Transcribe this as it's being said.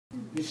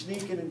You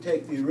sneak in and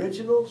take the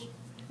originals,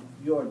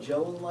 you are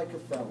gelling like a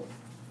felon.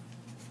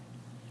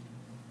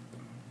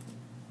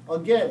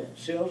 Again,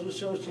 sales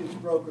associates,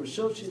 broker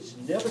associates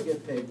never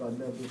get paid by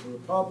members of the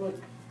public.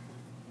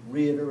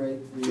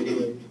 Reiterate,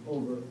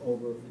 over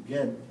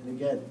again and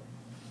again.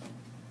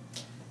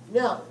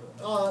 Now,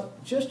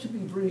 just to be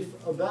brief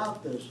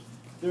about this,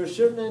 there are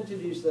certain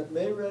entities that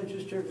may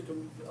register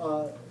to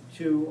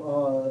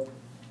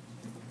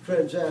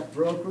transact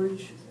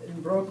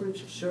in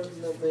brokerage,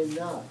 certain that may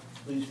not.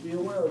 Please be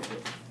aware of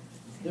this.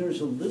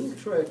 There's a little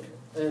trick,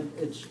 and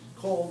it's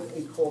called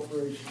a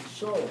corporation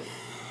sole.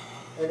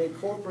 And a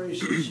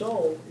corporation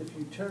sole, if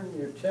you turn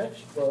your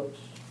textbooks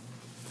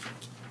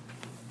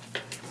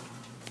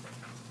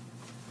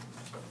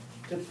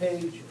to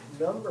page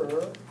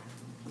number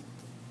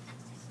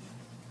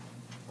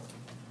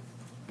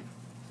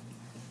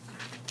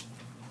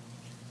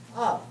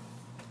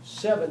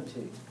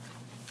 70.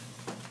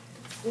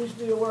 Please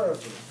be aware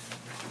of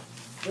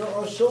it. There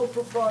are sole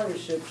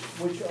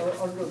proprietorships which are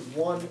under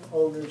one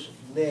owner's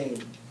name.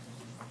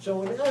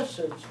 So in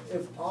essence,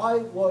 if I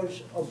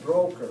was a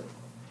broker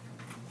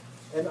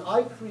and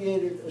I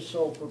created a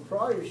sole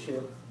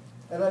proprietorship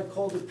and I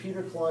called it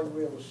Peter Klein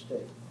Real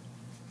Estate,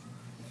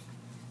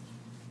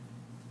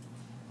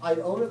 I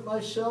own it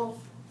myself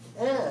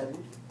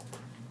and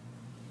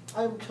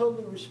I'm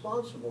totally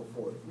responsible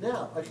for it.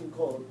 Now, I can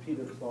call it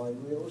Peter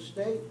Klein Real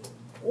Estate,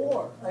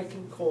 or I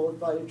can call it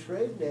by a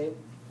trade name,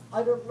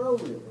 I don't know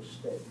real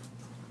estate.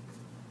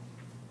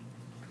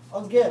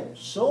 Again,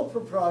 sole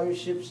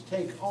proprietorships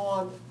take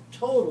on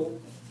total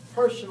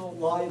personal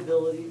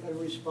liability and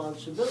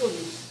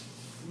responsibility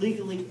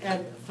legally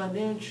and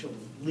financially.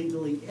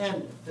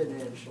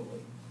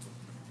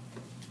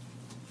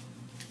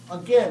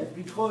 Again,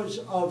 because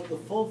of the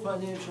full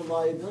financial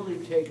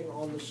liability taken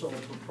on the sole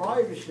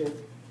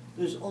proprietorship,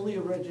 there's only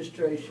a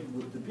registration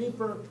with the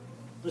beeper.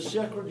 The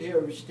Secretary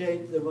of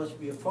State, there must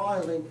be a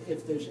filing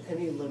if there's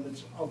any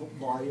limits of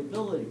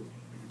liability.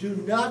 Do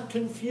not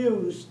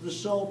confuse the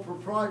sole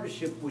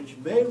proprietorship, which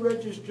may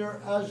register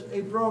as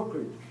a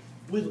brokerage,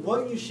 with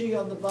what you see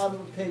on the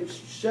bottom of page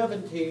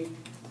 17,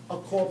 a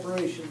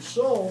corporation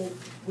sole,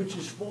 which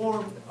is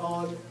formed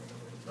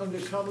under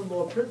common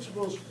law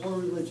principles for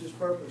religious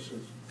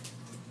purposes.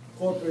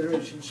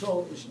 Corporation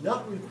sole is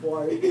not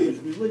required because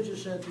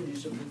religious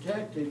entities are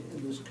protected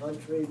in this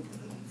country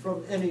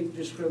from any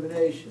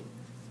discrimination.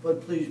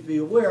 But please be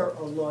aware,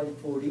 on line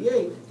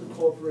 48, the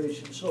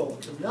corporation sole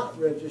cannot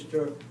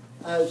register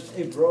as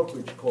a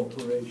brokerage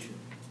corporation.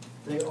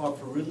 They are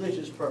for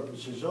religious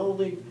purposes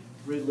only.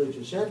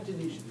 Religious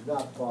entities do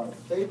not file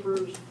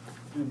papers,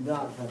 do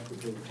not have to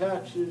pay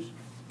taxes,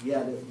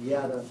 yada,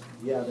 yada,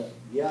 yada,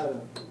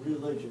 yada,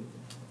 religion.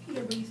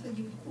 Peter, but you said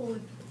you would call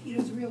it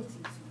Peter's Realty.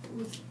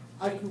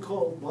 I can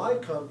call my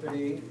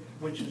company,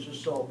 which is a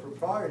sole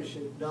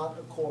proprietorship, not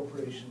a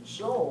corporation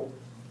sole,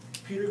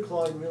 Peter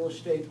Klein Real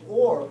Estate,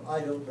 or I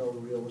don't know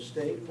real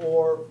estate,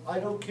 or I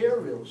don't care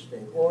real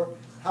estate, or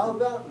how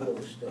about real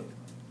estate?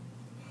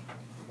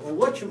 Or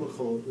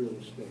whatchamacallit real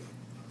estate?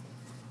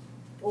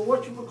 Or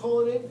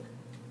whatchamacallit Inc.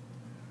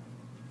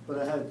 But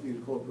I had to be a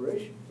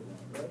corporation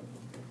for that, right?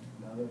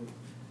 Not every.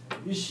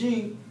 You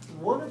see,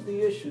 one of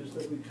the issues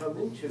that we come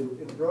into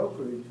in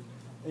brokerage,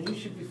 and you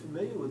should be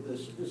familiar with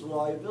this, is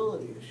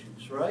liability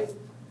issues, right?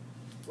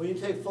 When you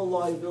take full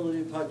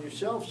liability upon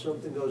yourself,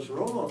 something goes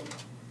wrong,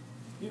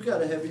 you've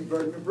got a heavy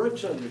burden of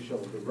bricks on your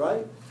shoulder,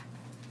 right?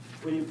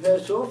 When you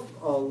pass off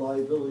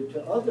liability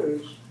to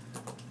others,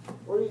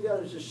 all you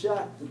got is a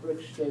sack, the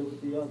bricks stay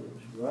with the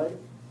others, right?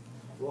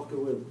 Walk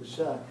away with the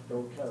sack,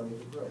 don't carry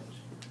the bricks.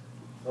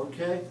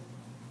 Okay?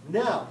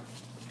 Now,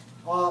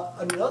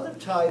 another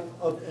type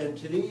of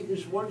entity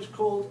is what is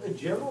called a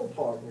general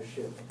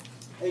partnership.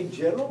 A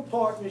general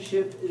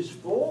partnership is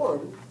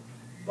formed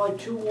by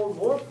two or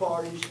more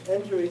parties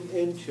entering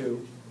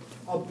into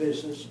a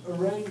business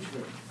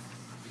arrangement.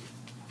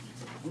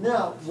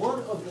 Now, one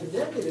of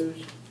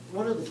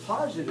the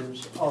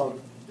positives of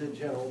the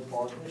general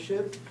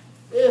partnership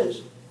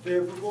is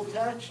favorable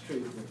tax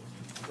treatment.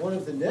 One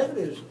of the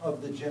negatives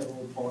of the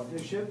general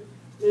partnership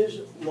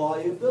is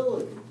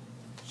liability.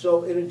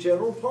 So in a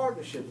general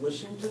partnership,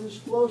 listen to this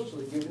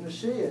closely, you're going to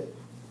see it.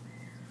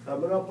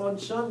 Coming up on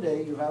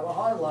Sunday, you have a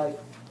highlight.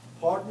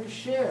 Partners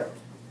share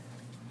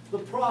the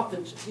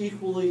profits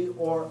equally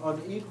or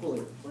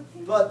unequally.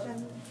 But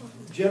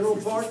general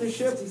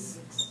partnership,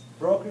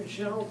 brokerage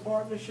general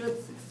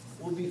partnership,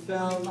 will be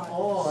found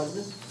on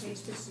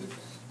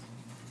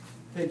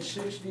page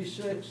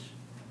 66,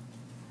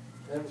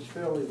 and it's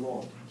fairly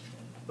long.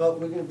 But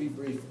we're going to be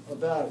brief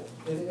about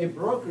it. In a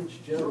brokerage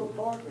general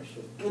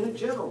partnership,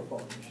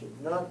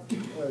 not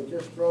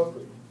just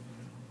brokerage.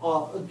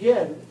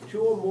 Again, two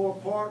or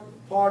more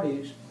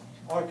parties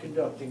are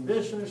conducting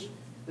business.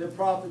 Their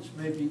profits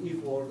may be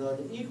equal or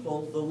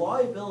unequal. The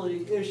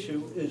liability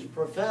issue is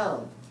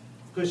profound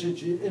because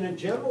in a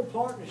general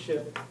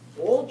partnership,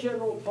 all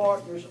general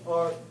partners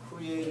are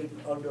created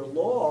under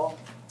law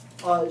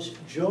as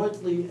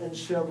jointly and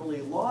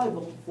severally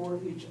liable for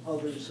each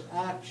other's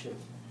action.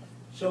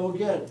 So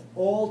again,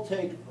 all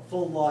take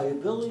full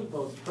liability,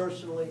 both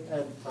personally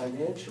and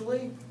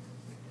financially,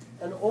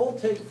 and all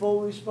take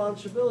full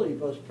responsibility,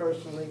 both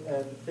personally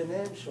and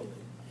financially.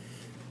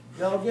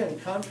 Now again,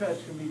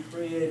 contracts can be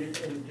created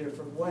in a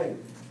different way.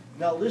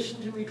 Now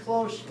listen to me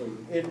closely.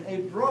 In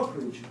a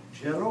brokerage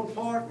general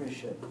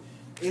partnership,